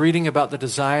 I was reading about the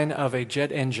design of a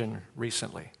jet engine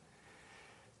recently.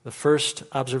 The first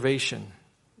observation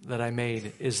that I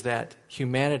made is that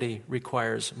humanity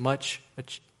requires much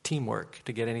teamwork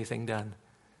to get anything done.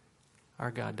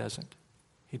 Our God doesn't.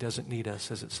 He doesn't need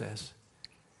us, as it says.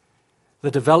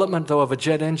 The development, though, of a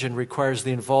jet engine requires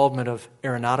the involvement of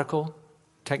aeronautical,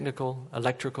 technical,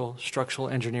 electrical, structural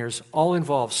engineers, all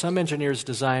involved. Some engineers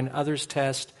design, others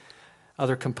test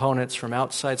other components from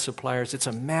outside suppliers. It's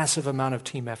a massive amount of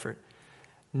team effort.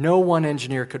 No one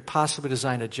engineer could possibly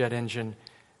design a jet engine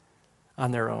on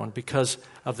their own because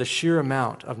of the sheer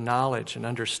amount of knowledge and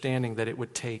understanding that it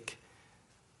would take.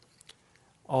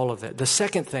 All of that. The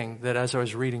second thing that, as I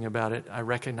was reading about it, I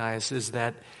recognized is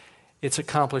that it's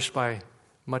accomplished by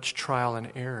much trial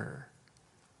and error.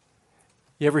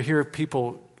 You ever hear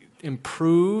people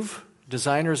improve,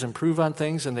 designers improve on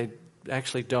things and they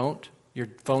actually don't? Your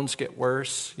phones get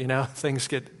worse, things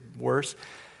get worse.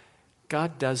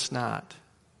 God does not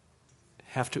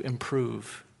have to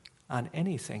improve on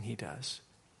anything he does.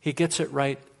 He gets it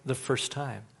right the first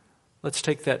time. Let's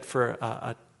take that for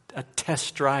a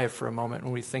test drive for a moment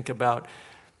when we think about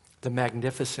the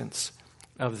magnificence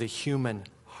of the human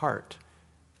heart.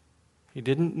 He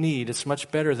didn't need, it's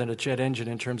much better than a jet engine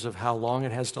in terms of how long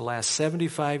it has to last.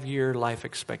 75-year life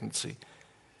expectancy.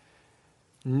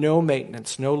 No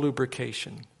maintenance, no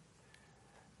lubrication.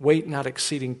 Weight not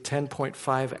exceeding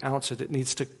 10.5 ounces. It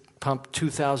needs to pump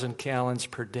 2,000 gallons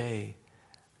per day.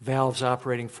 Valves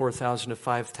operating 4,000 to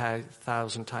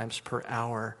 5,000 times per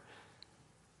hour.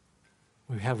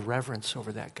 We have reverence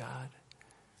over that God.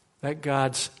 That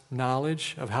God's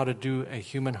knowledge of how to do a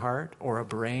human heart or a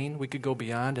brain, we could go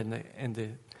beyond in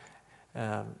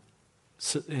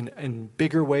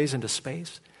bigger ways into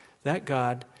space. That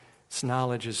God's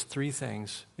knowledge is three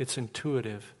things. It's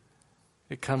intuitive.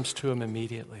 It comes to him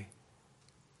immediately.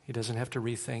 He doesn't have to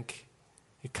rethink.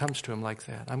 It comes to him like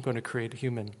that. I'm going to create a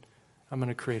human. I'm going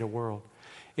to create a world.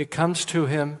 It comes to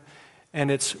him, and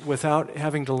it's without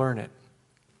having to learn it.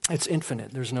 It's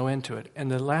infinite. There's no end to it. And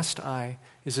the last I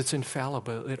is it's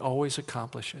infallible. It always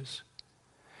accomplishes.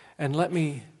 And let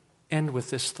me end with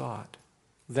this thought.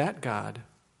 That God,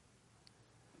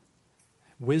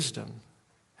 wisdom,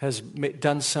 has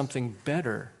done something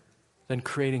better than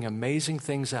creating amazing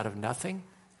things out of nothing.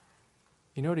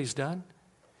 You know what he's done?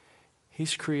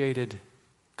 He's created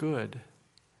good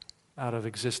out of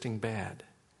existing bad.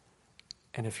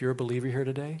 And if you're a believer here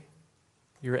today,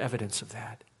 you're evidence of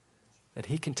that. That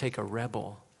he can take a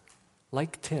rebel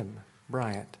like Tim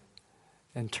Bryant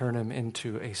and turn him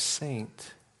into a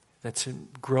saint that's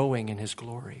growing in his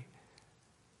glory.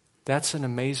 That's an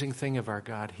amazing thing of our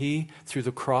God. He, through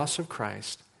the cross of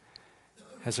Christ,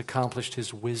 has accomplished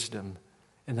his wisdom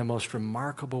in the most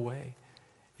remarkable way.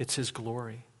 It's his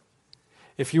glory.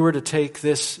 If you were to take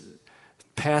this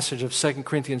passage of 2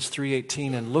 Corinthians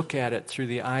 3:18 and look at it through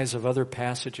the eyes of other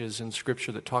passages in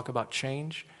Scripture that talk about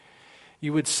change,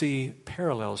 you would see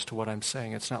parallels to what I'm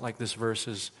saying. It's not like this verse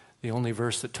is the only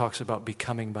verse that talks about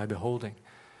becoming by beholding.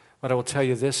 But I will tell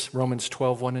you this, Romans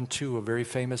 12:1 and 2, a very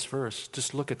famous verse.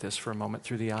 Just look at this for a moment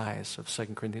through the eyes of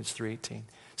 2 Corinthians 3:18.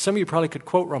 Some of you probably could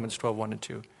quote Romans 12:1 and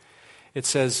 2. It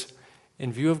says,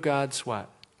 in view of God's what?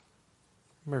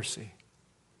 Mercy.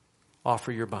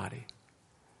 Offer your body.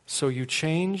 So you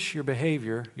change your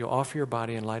behavior, you offer your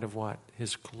body in light of what?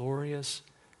 His glorious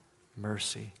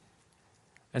mercy.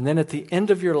 And then at the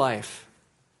end of your life,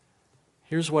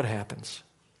 here's what happens.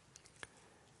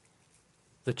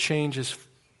 The change is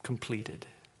completed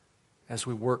as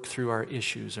we work through our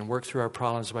issues and work through our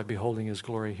problems by beholding his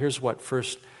glory. Here's what 1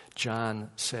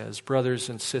 John says, brothers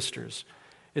and sisters,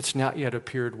 it's not yet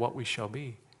appeared what we shall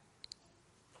be.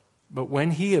 But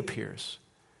when he appears,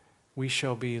 we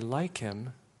shall be like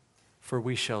him, for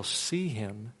we shall see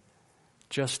him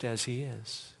just as he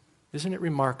is. Isn't it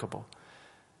remarkable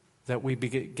that we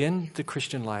begin the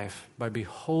Christian life by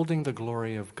beholding the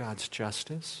glory of God's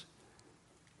justice,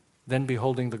 then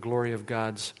beholding the glory of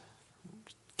God's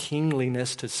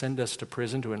kingliness to send us to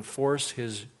prison, to enforce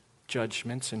his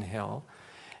judgments in hell,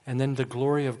 and then the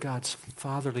glory of God's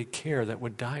fatherly care that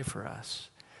would die for us.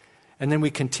 And then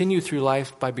we continue through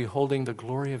life by beholding the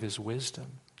glory of his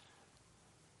wisdom.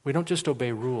 We don't just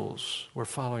obey rules, we're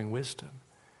following wisdom.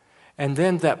 And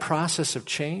then that process of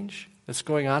change that's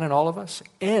going on in all of us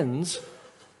ends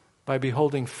by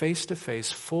beholding face to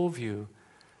face, full view,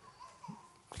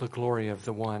 the glory of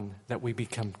the one that we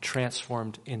become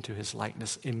transformed into his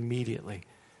likeness immediately.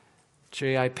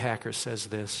 J.I. Packer says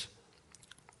this: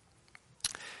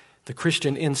 the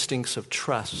Christian instincts of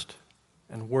trust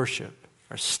and worship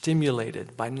are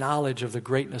stimulated by knowledge of the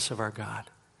greatness of our God.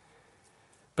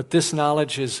 But this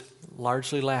knowledge is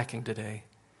largely lacking today.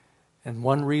 And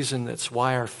one reason that's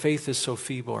why our faith is so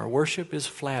feeble, our worship is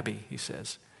flabby, he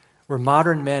says. We're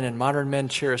modern men, and modern men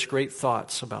cherish great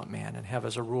thoughts about man and have,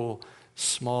 as a rule,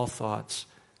 small thoughts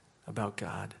about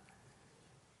God.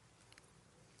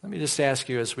 Let me just ask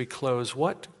you as we close,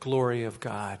 what glory of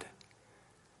God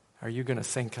are you going to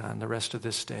think on the rest of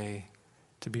this day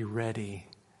to be ready,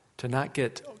 to not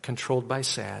get controlled by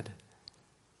sad,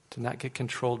 to not get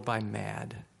controlled by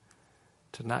mad,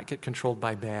 to not get controlled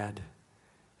by bad,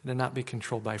 and to not be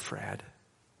controlled by Frad?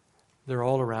 They're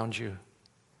all around you.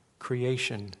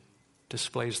 Creation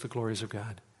displays the glories of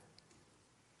God.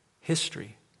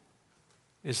 History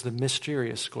is the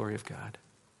mysterious glory of God.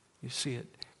 You see it.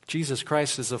 Jesus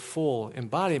Christ is a full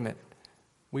embodiment.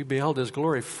 We beheld his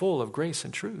glory full of grace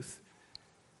and truth.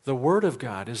 The Word of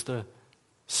God is the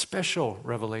special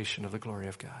revelation of the glory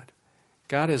of God.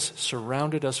 God has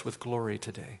surrounded us with glory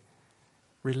today.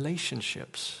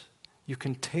 Relationships. You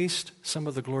can taste some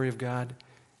of the glory of God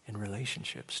in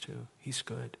relationships too. He's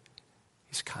good.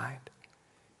 He's kind.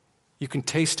 You can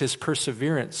taste his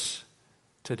perseverance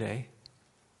today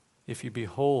if you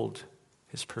behold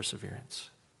his perseverance.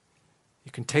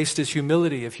 You can taste his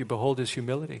humility if you behold his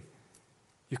humility.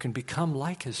 You can become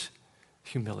like his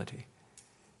humility.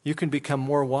 You can become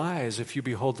more wise if you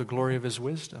behold the glory of his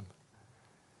wisdom.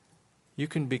 You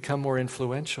can become more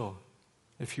influential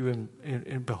if you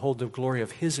behold the glory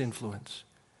of his influence.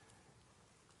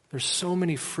 There's so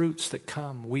many fruits that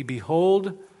come. We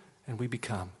behold and we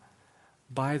become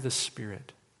by the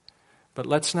Spirit. But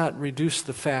let's not reduce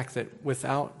the fact that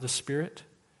without the Spirit,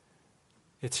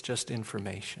 it's just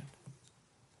information.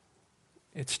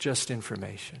 It's just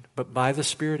information. But by the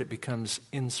Spirit, it becomes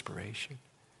inspiration.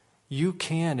 You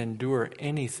can endure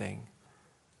anything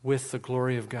with the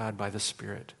glory of God by the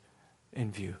Spirit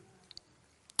in view.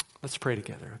 Let's pray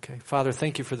together, okay? Father,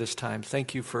 thank you for this time.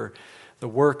 Thank you for the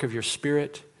work of your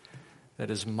Spirit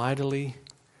that is mightily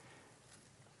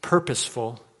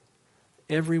purposeful.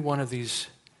 Every one of these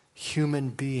human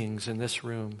beings in this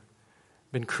room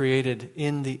been created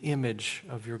in the image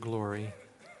of your glory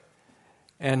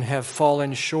and have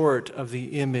fallen short of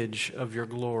the image of your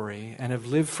glory and have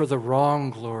lived for the wrong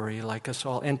glory like us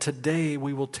all. And today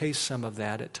we will taste some of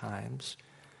that at times.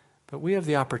 But we have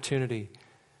the opportunity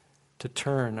to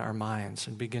turn our minds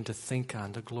and begin to think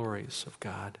on the glories of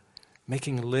God,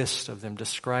 making lists of them,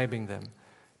 describing them,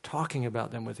 talking about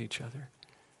them with each other.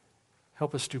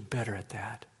 Help us do better at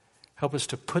that. Help us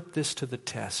to put this to the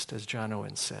test, as John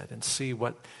Owen said, and see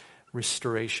what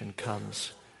restoration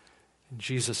comes. In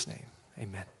Jesus' name,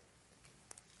 amen.